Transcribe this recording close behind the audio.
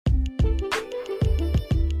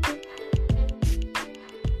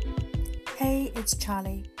it's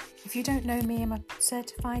Charlie. If you don't know me, I'm a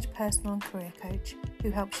certified personal and career coach who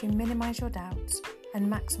helps you minimise your doubts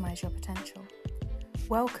and maximise your potential.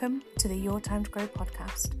 Welcome to the Your Time to Grow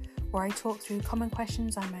podcast, where I talk through common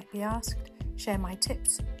questions I might be asked, share my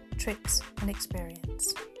tips, tricks and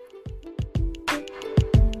experience.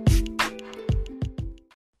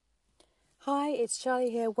 Hi, it's Charlie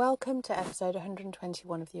here. Welcome to episode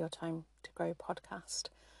 121 of the Your Time to Grow podcast.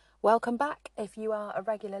 Welcome back if you are a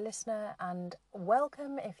regular listener, and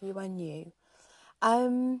welcome if you are new.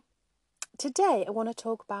 Today I want to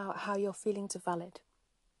talk about how your feelings are valid.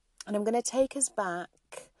 And I'm going to take us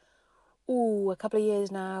back, a couple of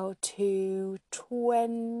years now to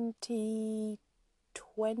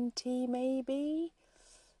 2020 maybe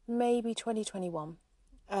 2021.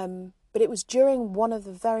 But it was during one of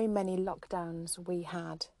the very many lockdowns we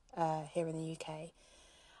had here in the UK.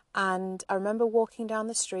 And I remember walking down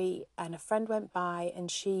the street and a friend went by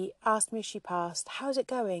and she asked me as she passed, "How's it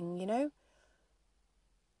going, you know?"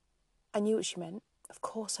 I knew what she meant. Of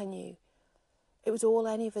course I knew. It was all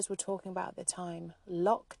any of us were talking about at the time.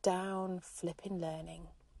 Lockdown, flipping learning.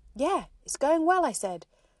 "Yeah, it's going well," I said.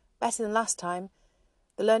 "Better than last time.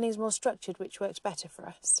 The learning's more structured, which works better for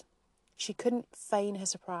us." She couldn't feign her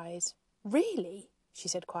surprise. "Really?" she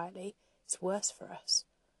said quietly. "It's worse for us.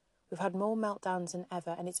 We've had more meltdowns than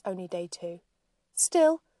ever, and it's only day 2.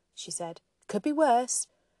 "Still," she said, "could be worse.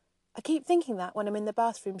 I keep thinking that when I'm in the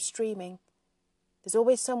bathroom streaming. There's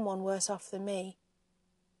always someone worse off than me."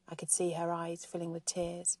 I could see her eyes filling with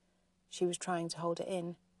tears. She was trying to hold it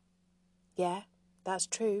in. "Yeah, that's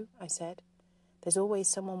true," I said. "There's always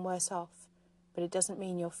someone worse off, but it doesn't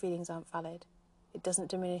mean your feelings aren't valid. It doesn't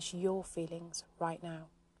diminish your feelings right now."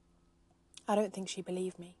 I don't think she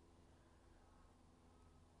believed me.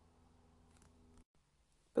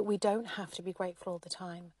 But we don't have to be grateful all the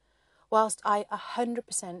time. Whilst I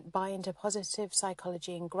 100% buy into positive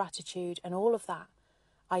psychology and gratitude and all of that,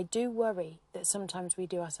 I do worry that sometimes we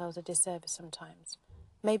do ourselves a disservice sometimes.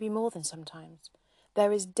 Maybe more than sometimes.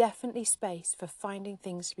 There is definitely space for finding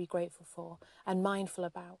things to be grateful for and mindful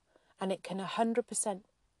about, and it can 100%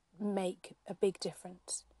 make a big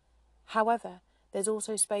difference. However, there's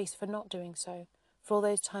also space for not doing so, for all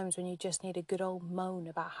those times when you just need a good old moan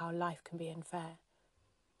about how life can be unfair.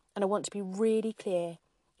 And I want to be really clear,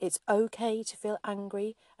 it's okay to feel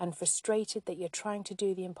angry and frustrated that you're trying to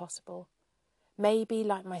do the impossible. Maybe,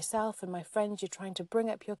 like myself and my friends, you're trying to bring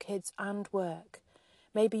up your kids and work.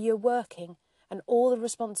 Maybe you're working and all the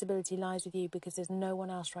responsibility lies with you because there's no one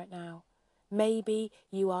else right now. Maybe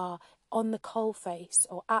you are on the coalface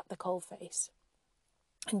or at the coalface.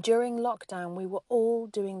 And during lockdown, we were all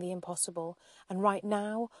doing the impossible. And right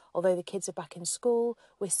now, although the kids are back in school,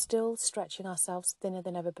 we're still stretching ourselves thinner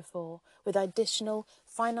than ever before, with additional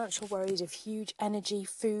financial worries of huge energy,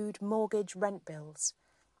 food, mortgage, rent bills.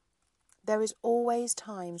 There is always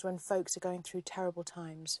times when folks are going through terrible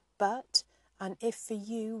times. But, and if for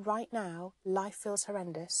you right now, life feels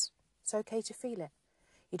horrendous, it's okay to feel it.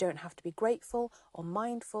 You don't have to be grateful or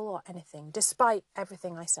mindful or anything, despite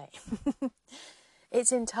everything I say.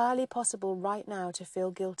 It's entirely possible right now to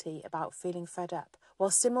feel guilty about feeling fed up, while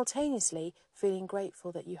simultaneously feeling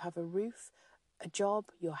grateful that you have a roof, a job,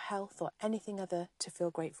 your health, or anything other to feel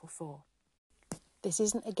grateful for. This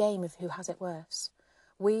isn't a game of who has it worse.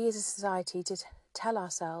 We as a society tell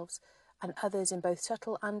ourselves and others in both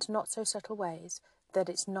subtle and not so subtle ways that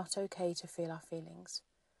it's not okay to feel our feelings.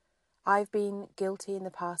 I've been guilty in the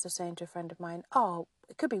past of saying to a friend of mine, "Oh,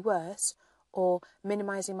 it could be worse," or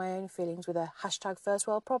minimising my own feelings with a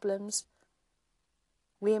 #firstworldproblems.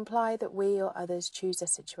 We imply that we or others choose their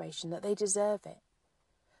situation, that they deserve it.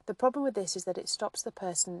 The problem with this is that it stops the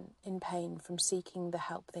person in pain from seeking the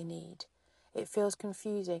help they need. It feels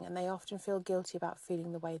confusing and they often feel guilty about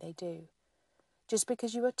feeling the way they do. Just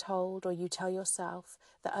because you are told or you tell yourself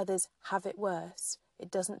that others have it worse,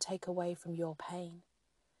 it doesn't take away from your pain.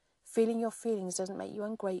 Feeling your feelings doesn't make you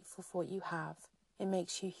ungrateful for what you have. It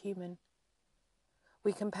makes you human.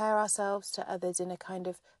 We compare ourselves to others in a kind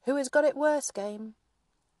of who has got it worse game.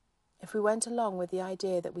 If we went along with the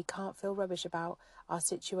idea that we can't feel rubbish about our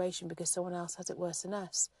situation because someone else has it worse than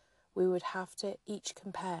us, we would have to each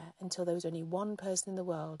compare until there was only one person in the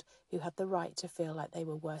world who had the right to feel like they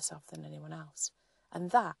were worse off than anyone else. And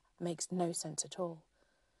that makes no sense at all.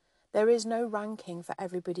 There is no ranking for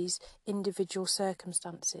everybody's individual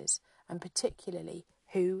circumstances, and particularly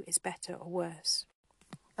who is better or worse.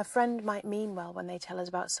 A friend might mean well when they tell us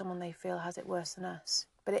about someone they feel has it worse than us,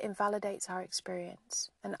 but it invalidates our experience.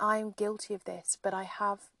 And I'm guilty of this, but I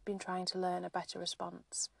have been trying to learn a better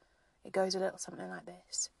response. It goes a little something like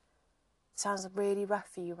this. "It sounds really rough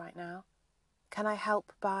for you right now. Can I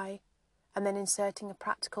help by..." and then inserting a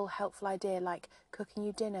practical, helpful idea like cooking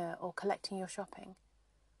you dinner or collecting your shopping.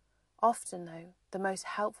 Often, though, the most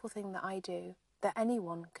helpful thing that I do, that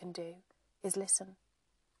anyone can do, is listen,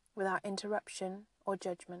 without interruption or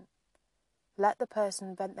judgment. Let the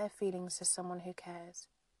person vent their feelings to someone who cares.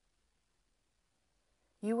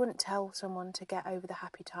 You wouldn't tell someone to get over the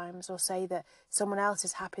happy times or say that someone else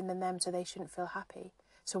is happier than them so they shouldn't feel happy.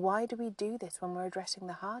 So why do we do this when we're addressing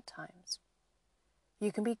the hard times?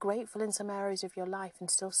 You can be grateful in some areas of your life and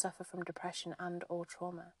still suffer from depression and or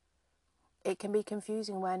trauma. It can be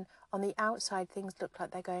confusing when on the outside things look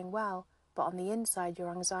like they're going well, but on the inside your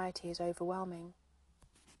anxiety is overwhelming.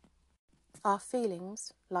 Our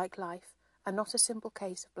feelings, like life, are not a simple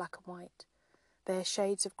case of black and white. They are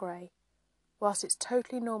shades of grey. Whilst it's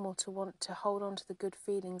totally normal to want to hold on to the good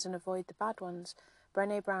feelings and avoid the bad ones,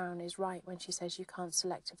 Brené Brown is right when she says you can't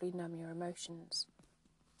selectively numb your emotions.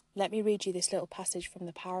 Let me read you this little passage from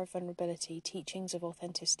The Power of Vulnerability, Teachings of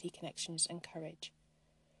Authenticity, Connections and Courage.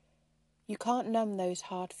 You can't numb those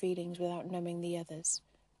hard feelings without numbing the others.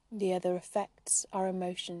 The other affects our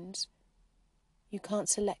emotions. You can't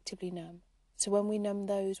selectively numb. So when we numb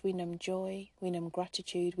those, we numb joy, we numb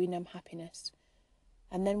gratitude, we numb happiness.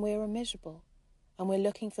 And then we are miserable. And we're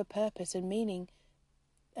looking for purpose and meaning.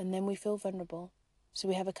 And then we feel vulnerable. So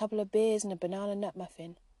we have a couple of beers and a banana nut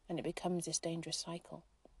muffin. And it becomes this dangerous cycle.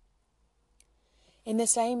 In the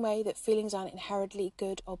same way that feelings aren't inherently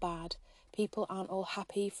good or bad, people aren't all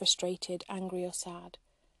happy, frustrated, angry or sad.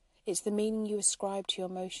 It's the meaning you ascribe to your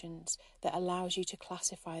emotions that allows you to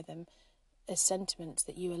classify them as sentiments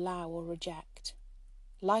that you allow or reject.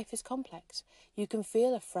 Life is complex. You can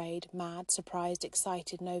feel afraid, mad, surprised,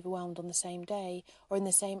 excited and overwhelmed on the same day or in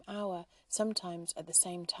the same hour, sometimes at the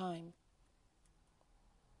same time.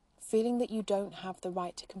 Feeling that you don't have the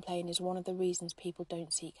right to complain is one of the reasons people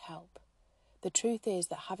don't seek help. The truth is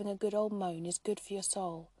that having a good old moan is good for your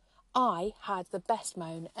soul. I had the best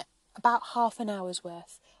moan, about half an hour's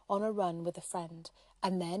worth, on a run with a friend,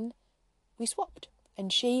 and then we swapped.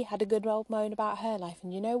 And she had a good old moan about her life,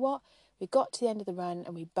 and you know what? We got to the end of the run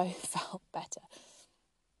and we both felt better.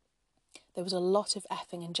 There was a lot of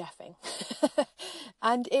effing and jeffing.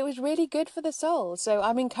 And it was really good for the soul. So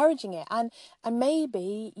I'm encouraging it. And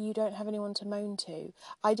maybe you don't have anyone to moan to.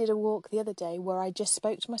 I did a walk the other day where I just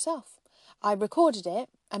spoke to myself. I recorded it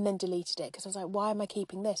and then deleted it because I was like, why am I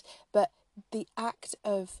keeping this? But the act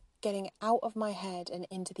of getting out of my head and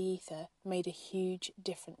into the ether made a huge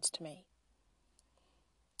difference to me.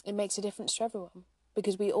 It makes a difference to everyone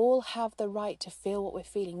because we all have the right to feel what we're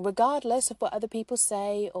feeling, regardless of what other people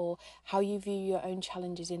say or how you view your own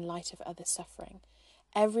challenges in light of others' suffering.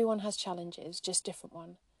 Everyone has challenges, just different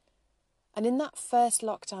one. And in that first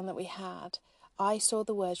lockdown that we had, I saw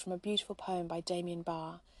the words from a beautiful poem by Damien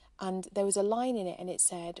Barr, and there was a line in it and it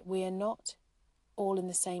said, "We are not all in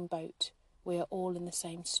the same boat, we are all in the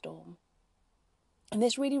same storm." And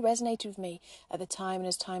this really resonated with me at the time, and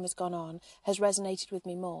as time has gone on, has resonated with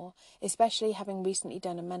me more, especially having recently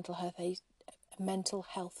done a mental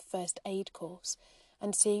health first aid course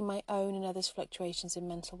and seeing my own and others' fluctuations in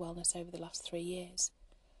mental wellness over the last 3 years.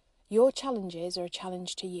 Your challenges are a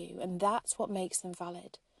challenge to you, and that's what makes them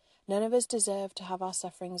valid. None of us deserve to have our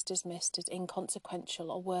sufferings dismissed as inconsequential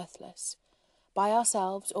or worthless, by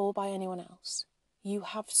ourselves or by anyone else. You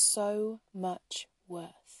have so much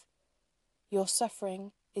worth. Your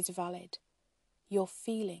suffering is valid. Your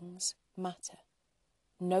feelings matter.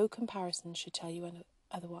 No comparison should tell you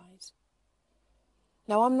otherwise.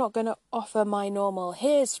 Now, I'm not going to offer my normal,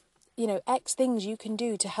 here's, X things you can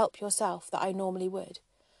do to help yourself that I normally would.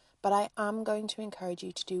 But I am going to encourage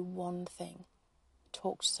you to do one thing.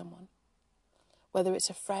 Talk to someone. Whether it's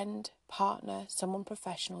a friend, partner, someone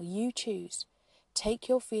professional, you choose. Take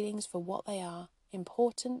your feelings for what they are,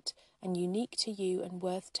 important and unique to you and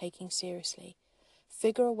worth taking seriously.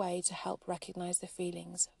 Figure a way to help recognise the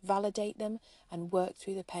feelings, validate them and work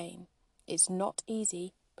through the pain. It's not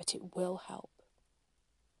easy, but it will help.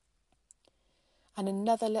 And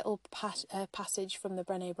another little passage from the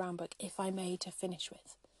Brené Brown book, if I may, to finish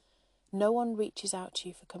with. No one reaches out to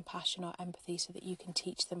you for compassion or empathy so that you can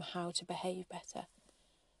teach them how to behave better.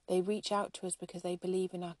 They reach out to us because they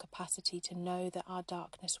believe in our capacity to know that our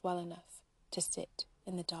darkness well enough to sit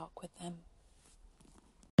in the dark with them.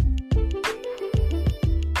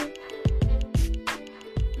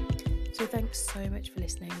 So thanks so much for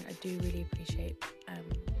listening. I do really appreciate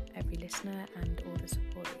every listener and all the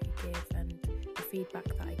support that you give and the feedback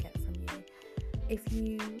that I get from you. If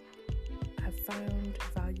you have found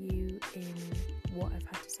value in what I've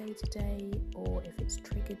had to say today, or if it's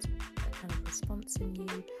triggered a kind of response in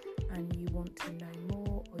you and you want to know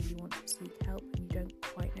more or you want to seek help and you don't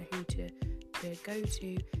quite know who to to go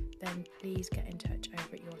to, then please get in touch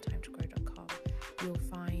over at yourtimetogrow.com. You'll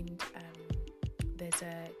find there's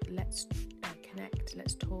a let's connect,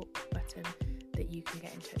 let's talk button that you can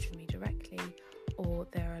get in touch with me directly, or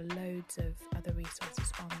there are loads of other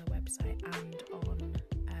resources on the website and on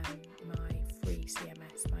my free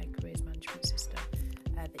CMS, my careers management system,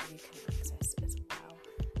 that you can